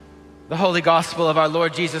The Holy Gospel of our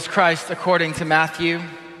Lord Jesus Christ according to Matthew.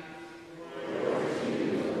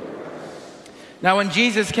 Now when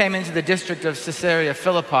Jesus came into the district of Caesarea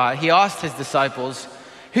Philippi, he asked his disciples,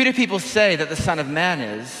 "Who do people say that the Son of Man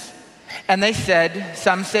is?" And they said,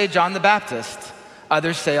 "Some say John the Baptist,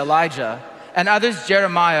 others say Elijah, and others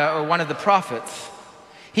Jeremiah or one of the prophets."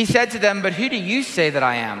 He said to them, "But who do you say that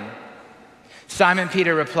I am?" Simon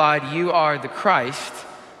Peter replied, "You are the Christ,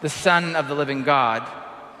 the Son of the living God."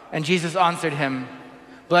 And Jesus answered him,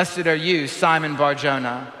 "Blessed are you, Simon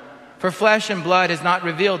Bar-Jonah, for flesh and blood has not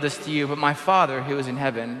revealed this to you, but my Father who is in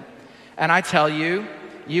heaven. And I tell you,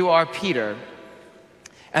 you are Peter,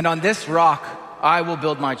 and on this rock I will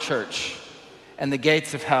build my church, and the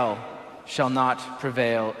gates of hell shall not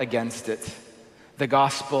prevail against it." The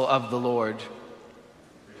gospel of the Lord.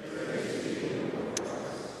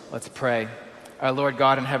 Let's pray. Our Lord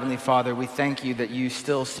God and Heavenly Father, we thank you that you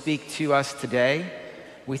still speak to us today.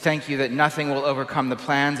 We thank you that nothing will overcome the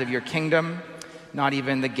plans of your kingdom, not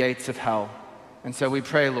even the gates of hell. And so we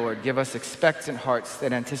pray, Lord, give us expectant hearts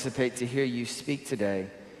that anticipate to hear you speak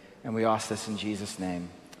today. And we ask this in Jesus' name.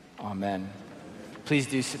 Amen. Please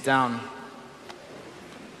do sit down.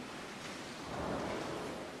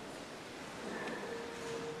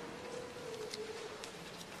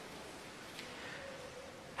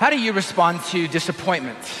 How do you respond to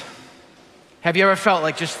disappointment? Have you ever felt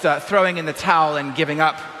like just throwing in the towel and giving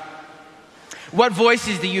up? What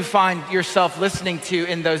voices do you find yourself listening to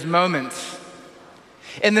in those moments?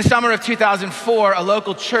 In the summer of 2004, a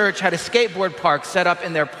local church had a skateboard park set up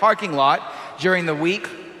in their parking lot during the week.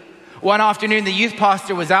 One afternoon, the youth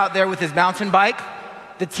pastor was out there with his mountain bike.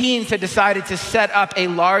 The teens had decided to set up a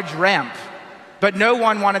large ramp, but no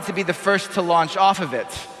one wanted to be the first to launch off of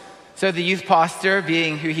it. So the youth pastor,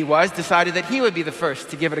 being who he was, decided that he would be the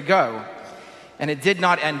first to give it a go. And it did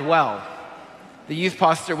not end well. The youth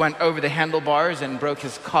pastor went over the handlebars and broke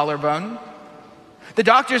his collarbone. The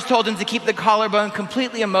doctors told him to keep the collarbone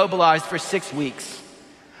completely immobilized for 6 weeks.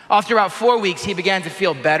 After about 4 weeks, he began to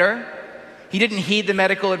feel better. He didn't heed the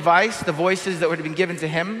medical advice, the voices that would have been given to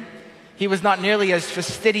him. He was not nearly as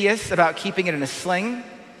fastidious about keeping it in a sling.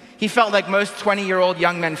 He felt like most 20-year-old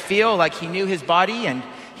young men feel, like he knew his body and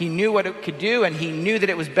he knew what it could do and he knew that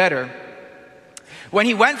it was better. When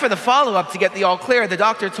he went for the follow-up to get the all clear, the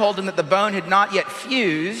doctor told him that the bone had not yet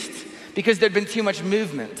fused because there'd been too much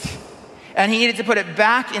movement. And he needed to put it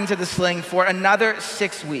back into the sling for another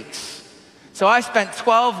 6 weeks. So I spent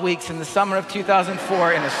 12 weeks in the summer of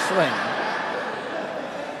 2004 in a sling.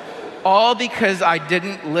 All because I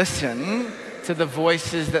didn't listen to the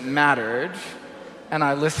voices that mattered, and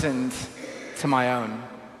I listened to my own.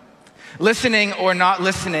 Listening or not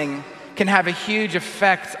listening can have a huge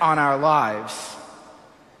effect on our lives.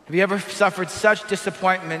 Have you ever suffered such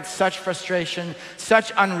disappointment, such frustration,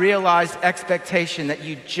 such unrealized expectation that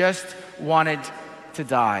you just wanted to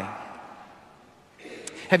die?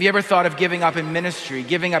 Have you ever thought of giving up in ministry,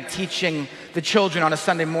 giving up teaching the children on a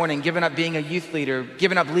Sunday morning, giving up being a youth leader,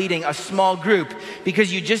 giving up leading a small group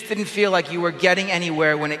because you just didn't feel like you were getting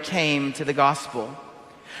anywhere when it came to the gospel?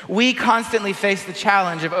 We constantly face the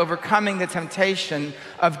challenge of overcoming the temptation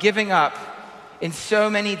of giving up in so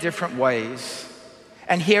many different ways.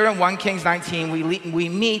 And here in 1 Kings 19, we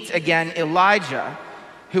meet again Elijah,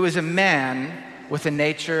 who is a man with a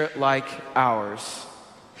nature like ours.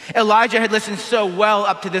 Elijah had listened so well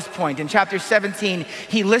up to this point. In chapter 17,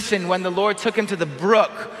 he listened when the Lord took him to the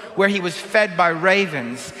brook where he was fed by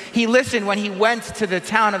ravens. He listened when he went to the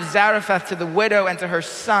town of Zarephath to the widow and to her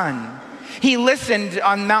son. He listened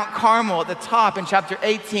on Mount Carmel at the top in chapter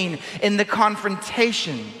 18 in the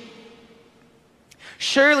confrontation.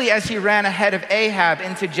 Surely as he ran ahead of Ahab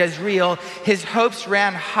into Jezreel, his hopes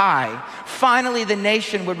ran high. Finally, the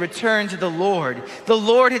nation would return to the Lord. The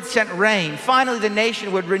Lord had sent rain. Finally, the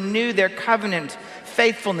nation would renew their covenant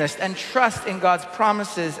faithfulness and trust in God's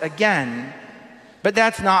promises again. But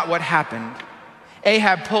that's not what happened.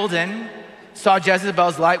 Ahab pulled in, saw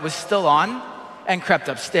Jezebel's light was still on, and crept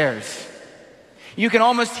upstairs. You can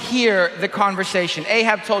almost hear the conversation.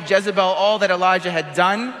 Ahab told Jezebel all that Elijah had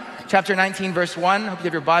done. Chapter 19, verse 1. I hope you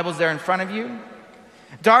have your Bibles there in front of you.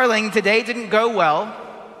 "Darling, today didn't go well.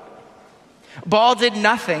 Baal did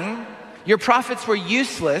nothing. Your prophets were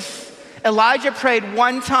useless. Elijah prayed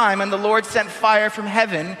one time and the Lord sent fire from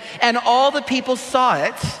heaven, and all the people saw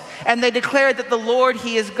it, and they declared that the Lord,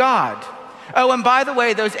 He is God. Oh, and by the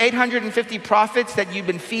way, those 850 prophets that you've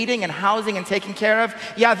been feeding and housing and taking care of,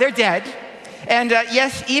 yeah, they're dead. And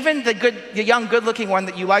yes, even the young, good-looking one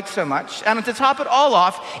that you liked so much. And to top it all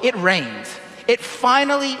off, it rained. It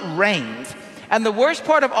finally rained. And the worst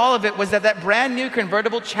part of all of it was that brand new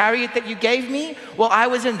convertible chariot that you gave me, well, I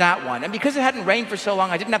was in that one. And because it hadn't rained for so long,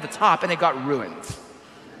 I didn't have the top and it got ruined.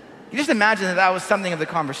 You just imagine that was something of the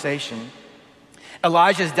conversation.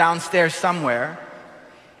 Elijah's downstairs somewhere,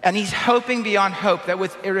 and he's hoping beyond hope that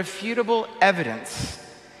with irrefutable evidence,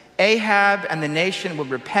 Ahab and the nation would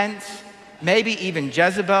repent, maybe even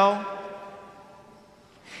Jezebel.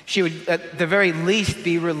 She would, at the very least,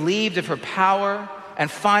 be relieved of her power and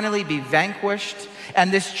finally be vanquished,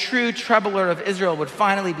 and this true troubler of Israel would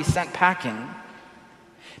finally be sent packing.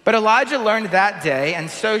 But Elijah learned that day, and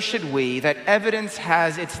so should we, that evidence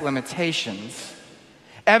has its limitations.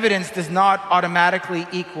 Evidence does not automatically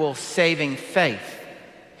equal saving faith.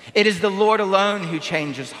 It is the Lord alone who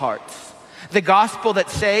changes hearts. The gospel that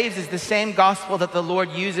saves is the same gospel that the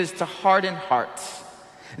Lord uses to harden hearts.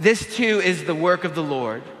 This too is the work of the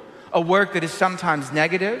Lord, a work that is sometimes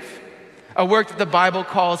negative, a work that the Bible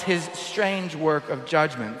calls his strange work of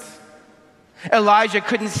judgment. Elijah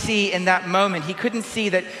couldn't see in that moment, he couldn't see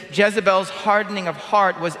that Jezebel's hardening of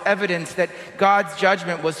heart was evidence that God's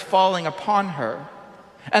judgment was falling upon her.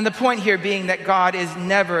 And the point here being that God is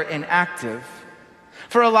never inactive.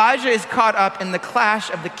 For Elijah is caught up in the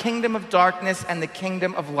clash of the kingdom of darkness and the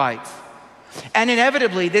kingdom of light. And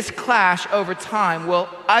inevitably, this clash over time will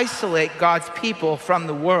isolate God's people from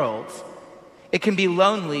the world. It can be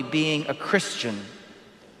lonely being a Christian.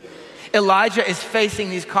 Elijah is facing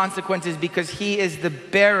these consequences because he is the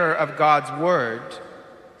bearer of God's word.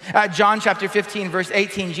 John chapter 15, verse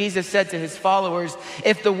 18, Jesus said to his followers,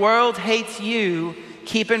 "If the world hates you,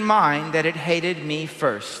 keep in mind that it hated me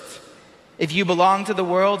first. If you belong to the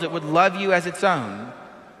world, it would love you as its own.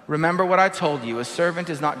 Remember what I told you, a servant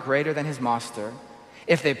is not greater than his master.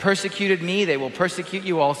 If they persecuted me, they will persecute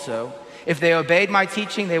you also. If they obeyed my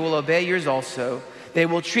teaching, they will obey yours also. They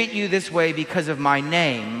will treat you this way because of my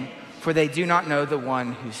name, for they do not know the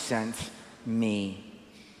one who sent me."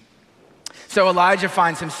 So Elijah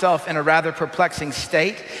finds himself in a rather perplexing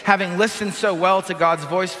state. Having listened so well to God's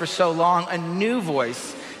voice for so long, a new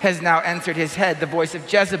voice has now entered his head, the voice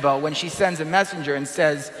of Jezebel, when she sends a messenger and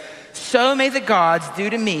says, "So may the gods do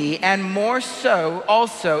to me, and more so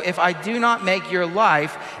also if I do not make your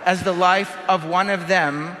life as the life of one of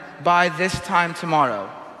them by this time tomorrow."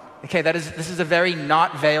 Okay, this is a very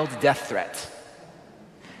not veiled death threat.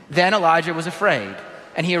 Then Elijah was afraid,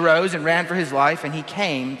 and he arose and ran for his life, and he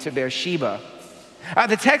came to Beersheba.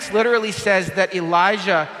 The text literally says that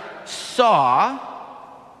Elijah saw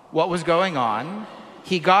what was going on,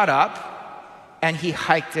 he got up, and he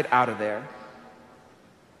hiked it out of there.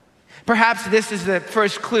 Perhaps this is the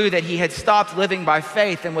first clue that he had stopped living by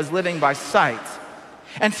faith and was living by sight.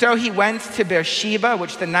 And so he went to Beersheba,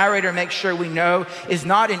 which the narrator makes sure we know is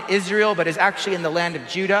not in Israel, but is actually in the land of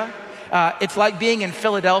Judah. It's like being in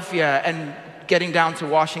Philadelphia and getting down to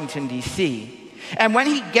Washington, D.C. And when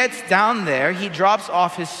he gets down there, he drops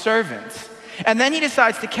off his servants. And then he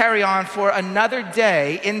decides to carry on for another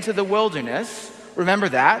day into the wilderness. Remember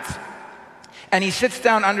that. And he sits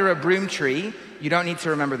down under a broom tree. You don't need to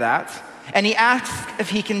remember that. And he asks if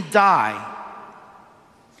he can die.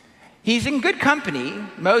 He's in good company.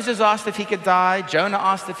 Moses asked if he could die. Jonah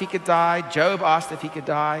asked if he could die. Job asked if he could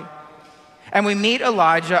die. And we meet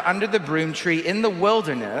Elijah under the broom tree in the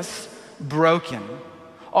wilderness, broken.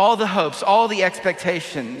 All the hopes, all the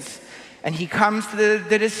expectations. And he comes to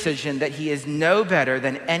the decision that he is no better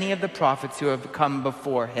than any of the prophets who have come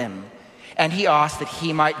before him. And he asks that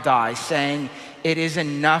he might die, saying, "It is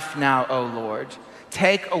enough now, O Lord.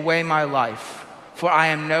 Take away my life, for I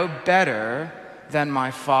am no better than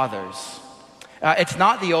my fathers." It's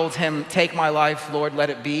not the old hymn, "Take my life, Lord, let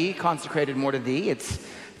it be, consecrated more to thee." It's,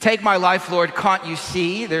 "Take my life, Lord, can't you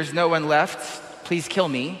see? There's no one left, please kill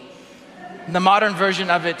me." The modern version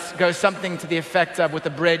of it goes something to the effect of, with the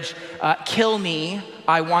bridge, "Kill me,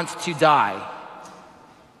 I want to die."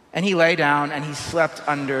 And he lay down and he slept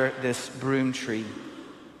under this broom tree.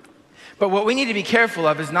 But what we need to be careful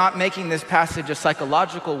of is not making this passage a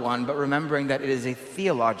psychological one, but remembering that it is a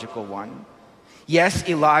theological one. Yes,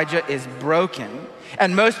 Elijah is broken,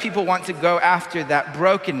 and most people want to go after that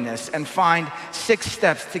brokenness and find 6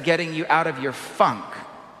 steps to getting you out of your funk.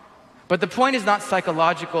 But the point is not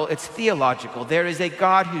psychological, it's theological. There is a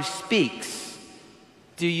God who speaks.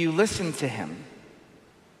 Do you listen to him?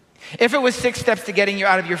 If it was 6 steps to getting you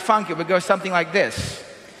out of your funk, it would go something like this.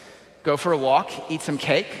 Go for a walk, eat some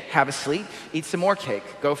cake, have a sleep, eat some more cake.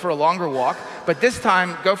 Go for a longer walk, but this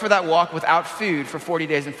time, go for that walk without food for 40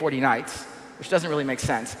 days and 40 nights, which doesn't really make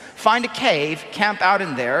sense. Find a cave, camp out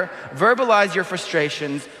in there, verbalize your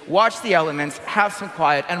frustrations, watch the elements, have some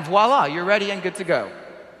quiet, and voila, you're ready and good to go.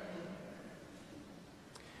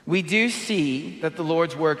 We do see that the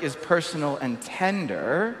Lord's work is personal and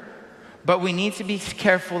tender, but we need to be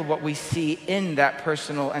careful of what we see in that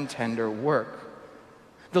personal and tender work.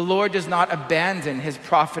 The Lord does not abandon his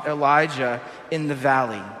prophet Elijah in the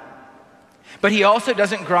valley. But he also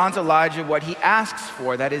doesn't grant Elijah what he asks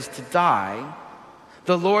for, that is to die.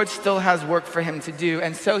 The Lord still has work for him to do,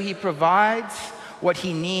 and so he provides what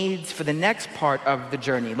he needs for the next part of the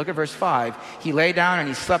journey. Look at verse 5. He lay down and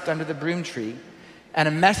he slept under the broom tree, and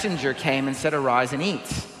a messenger came and said, "Arise and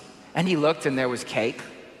eat." And he looked, and there was cake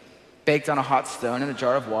baked on a hot stone and a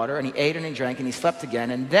jar of water, and he ate and he drank and he slept again.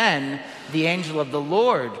 And then the angel of the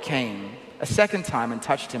Lord came a second time and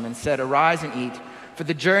touched him and said, "Arise and eat, for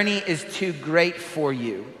the journey is too great for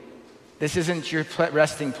you." This isn't your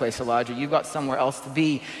resting place, Elijah. You've got somewhere else to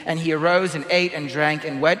be. And he arose and ate and drank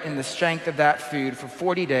and went in the strength of that food for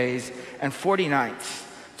 40 days and 40 nights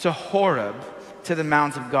to Horeb, to the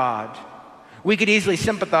mount of God. We could easily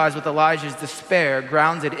sympathize with Elijah's despair,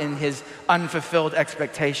 grounded in his unfulfilled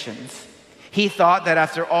expectations. He thought that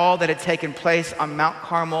after all that had taken place on Mount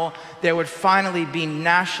Carmel, there would finally be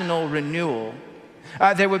national renewal.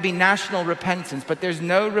 There would be national repentance, but there's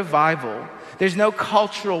no revival. There's no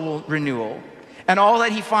cultural renewal. And all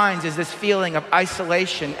that he finds is this feeling of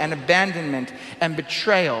isolation and abandonment and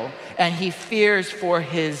betrayal, and he fears for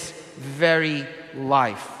his very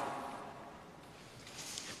life.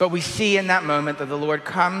 But we see in that moment that the Lord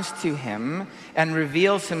comes to him and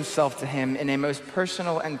reveals himself to him in a most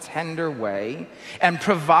personal and tender way and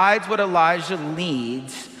provides what Elijah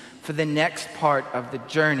needs for the next part of the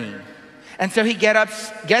journey. And so he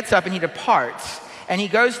gets up and he departs, and he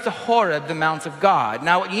goes to Horeb, the mount of God.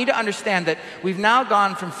 Now, you need to understand that we've now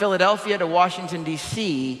gone from Philadelphia to Washington,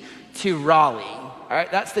 D.C. to Raleigh. All right,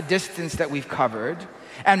 that's the distance that we've covered.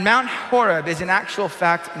 And Mount Horeb is in actual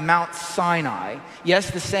fact Mount Sinai.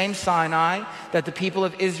 Yes, the same Sinai that the people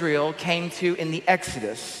of Israel came to in the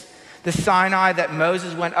Exodus. The Sinai that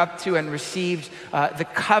Moses went up to and received the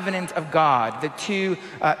covenant of God, the two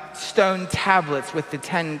stone tablets with the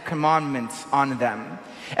 10 commandments on them.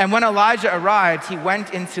 And when Elijah arrived, he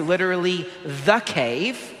went into literally the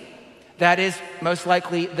cave, that is most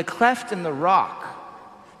likely the cleft in the rock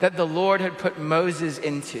that the Lord had put Moses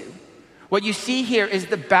into. What you see here is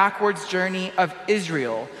the backwards journey of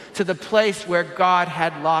Israel to the place where God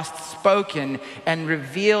had last spoken and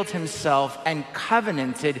revealed himself and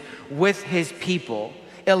covenanted with his people.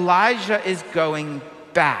 Elijah is going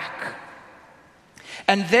back.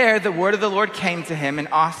 And there the word of the Lord came to him and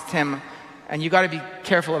asked him, and you got to be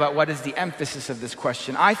careful about what is the emphasis of this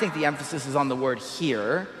question. I think the emphasis is on the word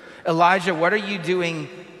here. Elijah, what are you doing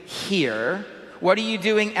here? What are you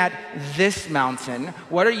doing at this mountain?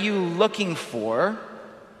 What are you looking for?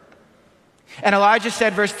 And Elijah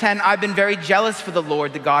said, verse 10, "I've been very jealous for the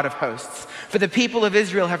Lord, the God of hosts. For the people of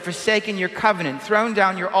Israel have forsaken your covenant, thrown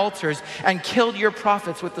down your altars, and killed your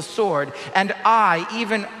prophets with the sword. And I,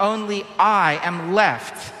 even only I, am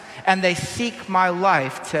left, and they seek my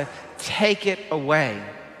life to take it away."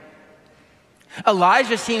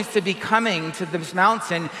 Elijah seems to be coming to this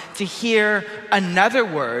mountain to hear another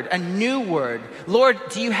word, a new word. Lord,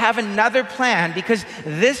 do you have another plan? Because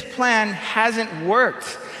this plan hasn't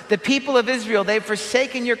worked. The people of Israel, they've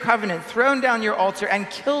forsaken your covenant, thrown down your altar, and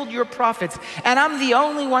killed your prophets, and I'm the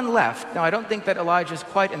only one left. Now, I don't think that Elijah's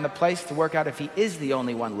quite in the place to work out if he is the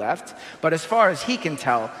only one left, but as far as he can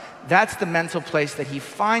tell, that's the mental place that he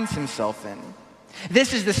finds himself in.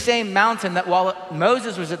 This is the same mountain that while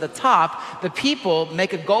Moses was at the top, the people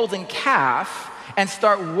make a golden calf and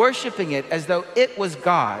start worshiping it as though it was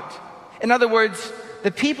God. In other words,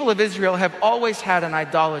 the people of Israel have always had an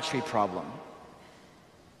idolatry problem.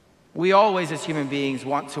 We always, as human beings,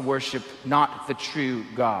 want to worship not the true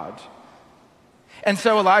God. And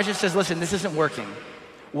so Elijah says, listen, this isn't working.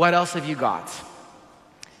 What else have you got?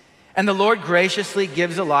 And the Lord graciously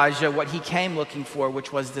gives Elijah what he came looking for,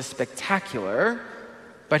 which was the spectacular,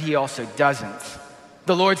 but he also doesn't.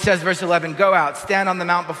 The Lord says, verse 11, "Go out, stand on the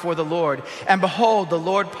mount before the Lord. And behold, the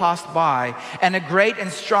Lord passed by, and a great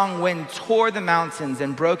and strong wind tore the mountains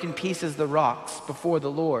and broke in pieces the rocks before the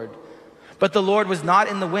Lord. But the Lord was not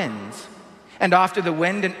in the wind. And after the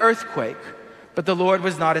wind, an earthquake. But the Lord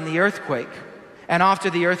was not in the earthquake. And after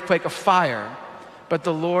the earthquake, a fire. But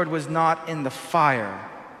the Lord was not in the fire."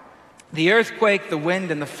 The earthquake, the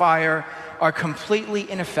wind, and the fire are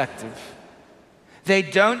completely ineffective. They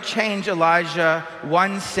don't change Elijah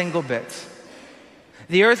one single bit.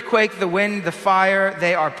 The earthquake, the wind, the fire,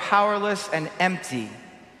 they are powerless and empty.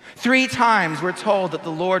 3 times we're told that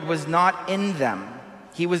the Lord was not in them.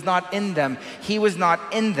 He was not in them. He was not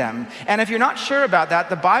in them. And if you're not sure about that,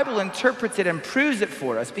 the Bible interprets it and proves it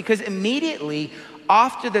for us, because immediately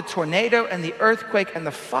after the tornado and the earthquake and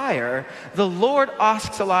the fire, the Lord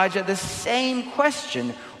asks Elijah the same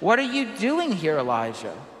question. What are you doing here,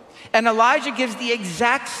 Elijah? And Elijah gives the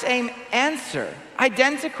exact same answer,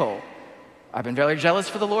 identical. I've been very jealous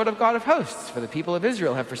for the Lord of God of hosts, for the people of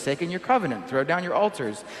Israel have forsaken your covenant, thrown down your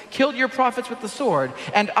altars, killed your prophets with the sword,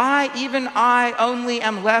 and I, even I, only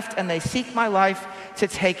am left, and they seek my life to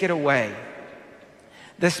take it away.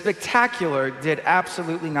 The spectacular did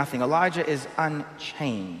absolutely nothing. Elijah is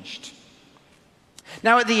unchanged.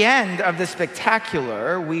 Now, at the end of the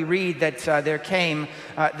spectacular, we read that there came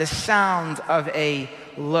the sound of a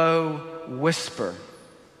low whisper,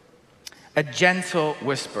 a gentle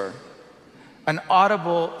whisper, an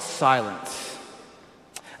audible silence.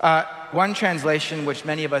 One translation, which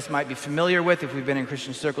many of us might be familiar with if we've been in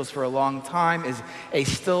Christian circles for a long time, is a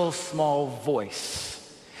still small voice.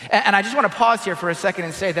 And I just want to pause here for a second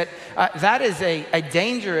and say that that is a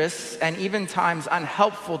dangerous and even times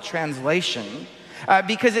unhelpful translation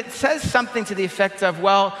because it says something to the effect of,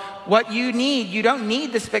 well, what you need, you don't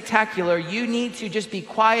need the spectacular. You need to just be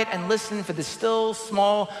quiet and listen for the still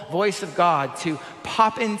small voice of God to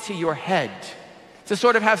pop into your head, to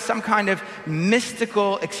sort of have some kind of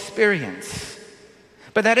mystical experience.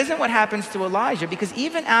 But that isn't what happens to Elijah, because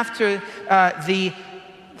even after the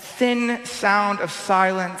thin sound of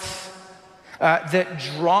silence, the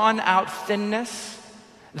drawn out thinness,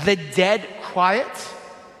 the dead quiet,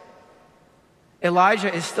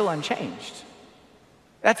 Elijah is still unchanged.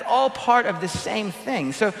 That's all part of the same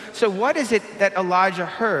thing. So what is it that Elijah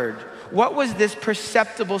heard? What was this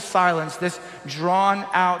perceptible silence, this drawn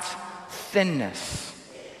out thinness?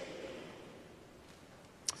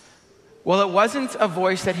 Well, it wasn't a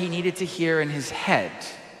voice that he needed to hear in his head.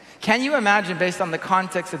 Can you imagine, based on the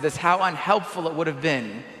context of this, how unhelpful it would have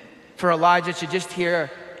been for Elijah to just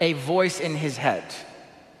hear a voice in his head?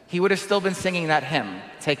 He would have still been singing that hymn,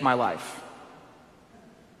 "Take My Life."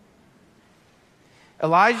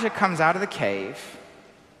 Elijah comes out of the cave.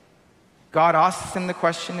 God asks him the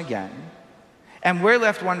question again. And we're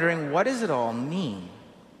left wondering, what does it all mean?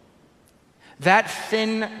 That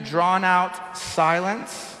thin, drawn-out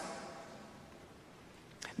silence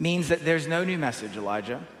means that there's no new message,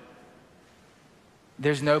 Elijah.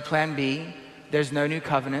 There's no plan B. There's no new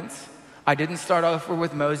covenants. I didn't start over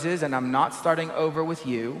with Moses, and I'm not starting over with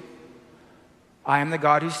you. I am the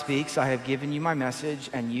God who speaks. I have given you my message,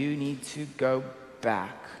 and you need to go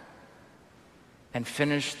back and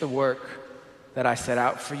finish the work that I set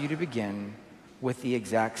out for you to begin with the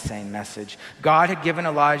exact same message. God had given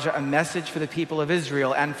Elijah a message for the people of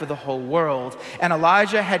Israel and for the whole world. And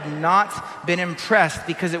Elijah had not been impressed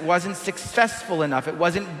because it wasn't successful enough. It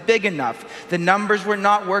wasn't big enough. The numbers were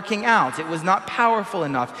not working out. It was not powerful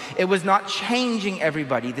enough. It was not changing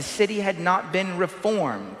everybody. The city had not been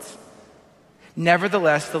reformed.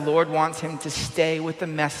 Nevertheless, the Lord wants him to stay with the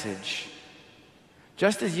message.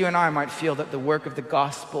 Just as you and I might feel that the work of the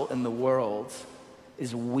gospel in the world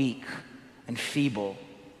is weak and feeble,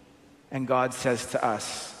 and God says to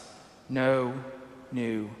us, no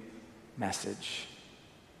new message.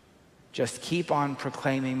 Just keep on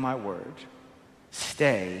proclaiming my word.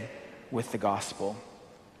 Stay with the gospel.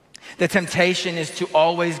 The temptation is to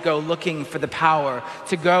always go looking for the power,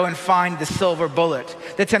 to go and find the silver bullet.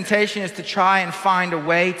 The temptation is to try and find a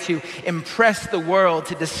way to impress the world,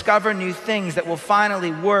 to discover new things that will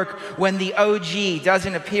finally work when the OG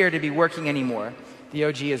doesn't appear to be working anymore. The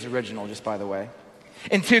OG is original, just by the way.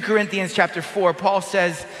 In 2 Corinthians chapter 4, Paul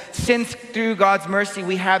says, since through God's mercy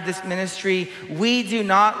we have this ministry, we do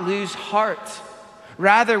not lose heart.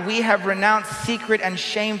 Rather, we have renounced secret and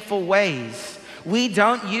shameful ways. We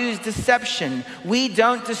don't use deception. We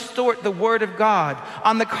don't distort the word of God.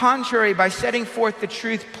 On the contrary, by setting forth the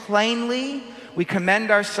truth plainly, we commend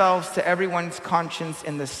ourselves to everyone's conscience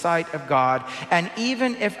in the sight of God. And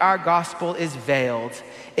even if our gospel is veiled,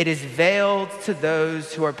 it is veiled to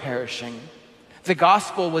those who are perishing. The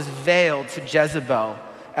gospel was veiled to Jezebel,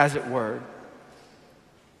 as it were.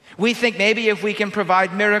 We think maybe if we can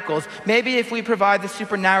provide miracles, maybe if we provide the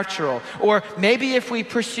supernatural, or maybe if we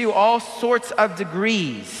pursue all sorts of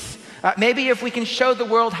degrees, maybe if we can show the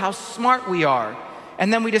world how smart we are,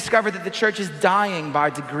 and then we discover that the church is dying by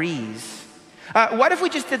degrees. What if we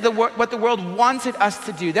just did what the world wanted us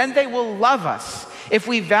to do? Then they will love us if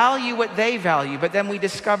we value what they value, but then we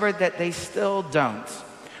discover that they still don't.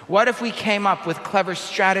 What if we came up with clever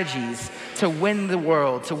strategies to win the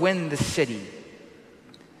world, to win the city?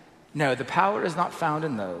 No, the power is not found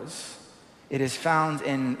in those. It is found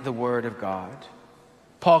in the word of God.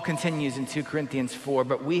 Paul continues in 2 Corinthians 4,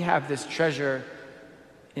 but we have this treasure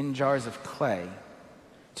in jars of clay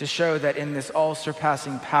to show that in this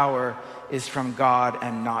all-surpassing power is from God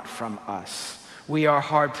and not from us. We are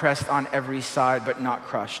hard-pressed on every side, but not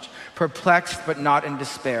crushed, perplexed, but not in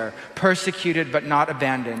despair, persecuted, but not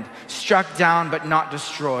abandoned, struck down, but not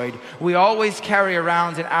destroyed. We always carry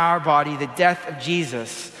around in our body the death of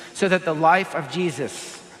Jesus, so that the life of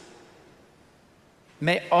Jesus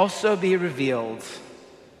may also be revealed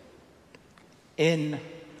in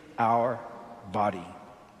our body.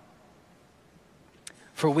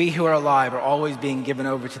 For we who are alive are always being given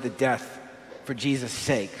over to the death for Jesus'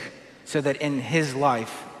 sake, so that in his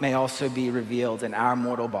life may also be revealed in our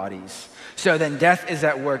mortal bodies. So then death is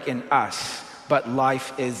at work in us, but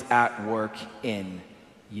life is at work in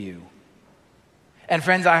you. And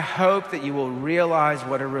friends, I hope that you will realize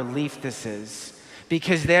what a relief this is,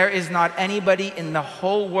 because there is not anybody in the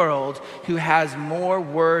whole world who has more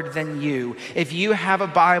word than you. If you have a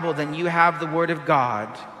Bible, then you have the Word of God.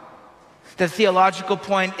 The theological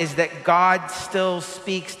point is that God still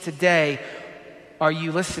speaks today. Are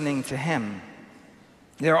you listening to him?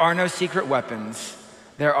 There are no secret weapons.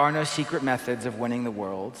 There are no secret methods of winning the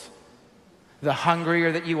world. The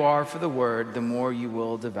hungrier that you are for the word, the more you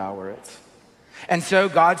will devour it. And so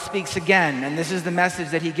God speaks again, and this is the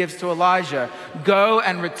message that he gives to Elijah. Go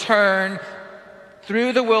and return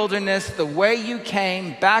through the wilderness the way you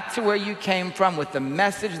came, back to where you came from, with the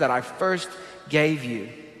message that I first gave you.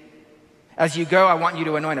 As you go, I want you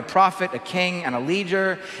to anoint a prophet, a king, and a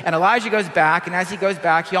leader. And Elijah goes back, and as he goes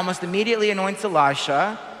back, he almost immediately anoints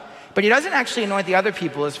Elisha. But he doesn't actually anoint the other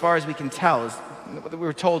people, as far as we can tell, as we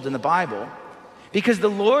were told in the Bible. Because the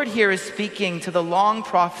Lord here is speaking to the long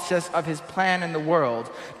process of his plan in the world.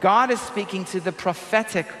 God is speaking to the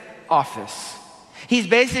prophetic office. He's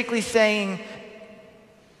basically saying,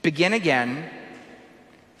 begin again,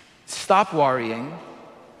 stop worrying,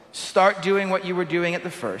 start doing what you were doing at the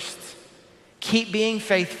first. Keep being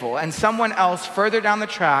faithful, and someone else further down the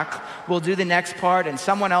track will do the next part, and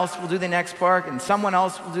someone else will do the next part, and someone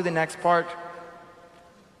else will do the next part.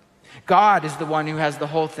 God is the one who has the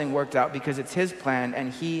whole thing worked out because it's his plan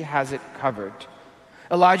and he has it covered.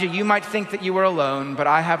 Elijah, you might think that you were alone, but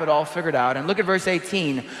I have it all figured out. And look at verse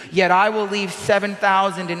 18. Yet I will leave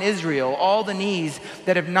 7,000 in Israel, all the knees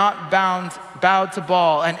that have not bowed to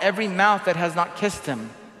Baal, and every mouth that has not kissed him.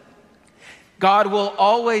 God will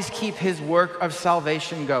always keep his work of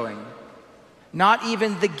salvation going. Not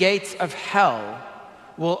even the gates of hell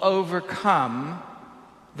will overcome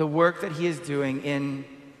the work that he is doing in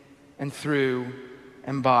and through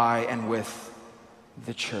and by and with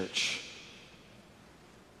the church.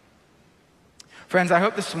 Friends, I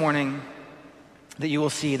hope this morning that you will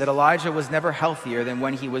see that Elijah was never healthier than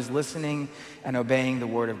when he was listening and obeying the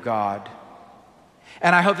word of God.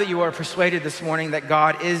 And I hope that you are persuaded this morning that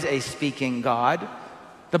God is a speaking God.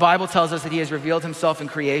 The Bible tells us that he has revealed himself in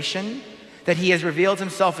creation, that he has revealed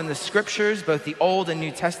himself in the scriptures, both the Old and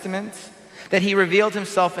New Testaments, that he revealed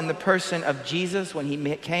himself in the person of Jesus when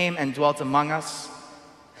he came and dwelt among us,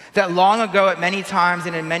 that long ago at many times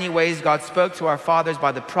and in many ways God spoke to our fathers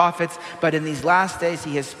by the prophets, but in these last days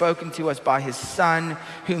he has spoken to us by his Son,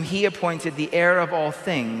 whom he appointed the heir of all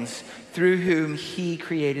things, through whom he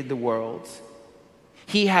created the world.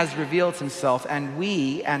 He has revealed himself, and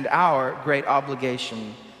we and our great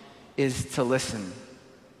obligation is to listen.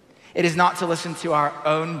 It is not to listen to our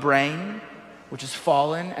own brain, which is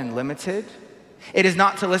fallen and limited. It is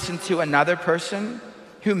not to listen to another person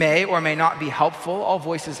who may or may not be helpful. All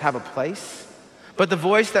voices have a place. But the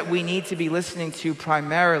voice that we need to be listening to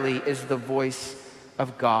primarily is the voice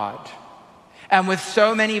of God. And with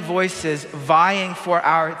so many voices vying for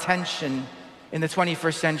our attention in the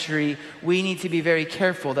 21st century, we need to be very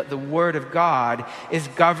careful that the Word of God is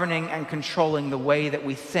governing and controlling the way that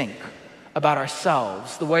we think about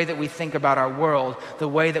ourselves, the way that we think about our world, the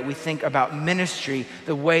way that we think about ministry,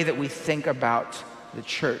 the way that we think about the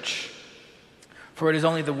church. For it is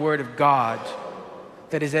only the Word of God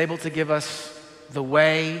that is able to give us the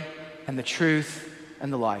way and the truth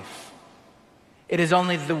and the life. It is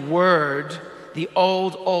only the Word, the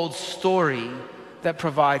old story, that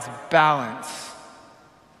provides balance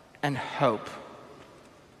and hope.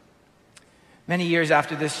 Many years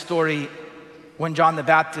after this story, when John the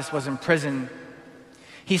Baptist was in prison,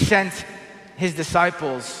 he sent his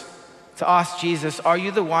disciples to ask Jesus, "Are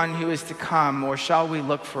you the one who is to come, or shall we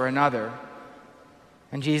look for another?"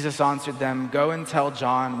 And Jesus answered them, "Go and tell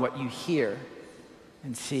John what you hear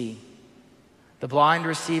and see. The blind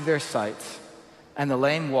receive their sight, and the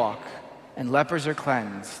lame walk, and lepers are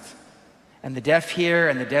cleansed, and the deaf hear,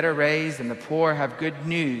 and the dead are raised, and the poor have good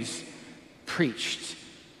news preached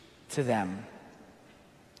to them.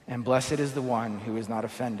 And blessed is the one who is not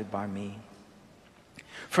offended by me."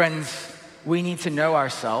 Friends, we need to know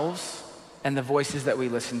ourselves and the voices that we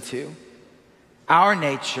listen to. Our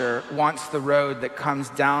nature wants the road that comes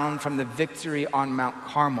down from the victory on Mount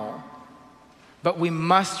Carmel. But we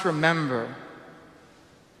must remember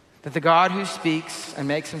that the God who speaks and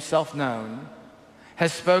makes himself known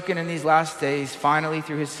has spoken in these last days finally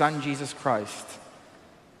through his Son, Jesus Christ.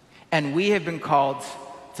 And we have been called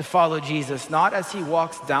to follow Jesus, not as he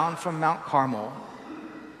walks down from Mount Carmel,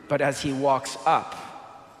 but as he walks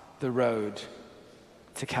up the road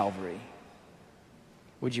to Calvary.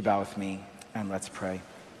 Would you bow with me and let's pray.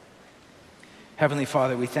 Heavenly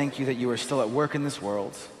Father, we thank you that you are still at work in this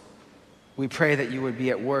world. We pray that you would be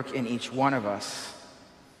at work in each one of us.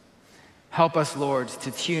 Help us, Lord,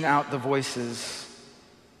 to tune out the voices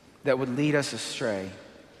that would lead us astray.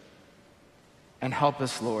 And help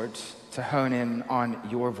us, Lord, to hone in on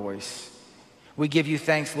your voice. We give you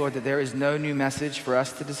thanks, Lord, that there is no new message for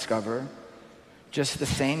us to discover, just the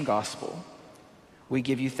same gospel. We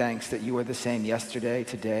give you thanks that you are the same yesterday,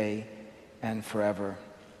 today, and forever.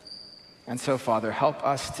 And so, Father, help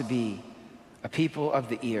us to be a people of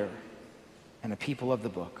the ear and a people of the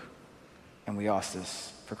book. And we ask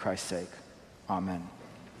this for Christ's sake. Amen.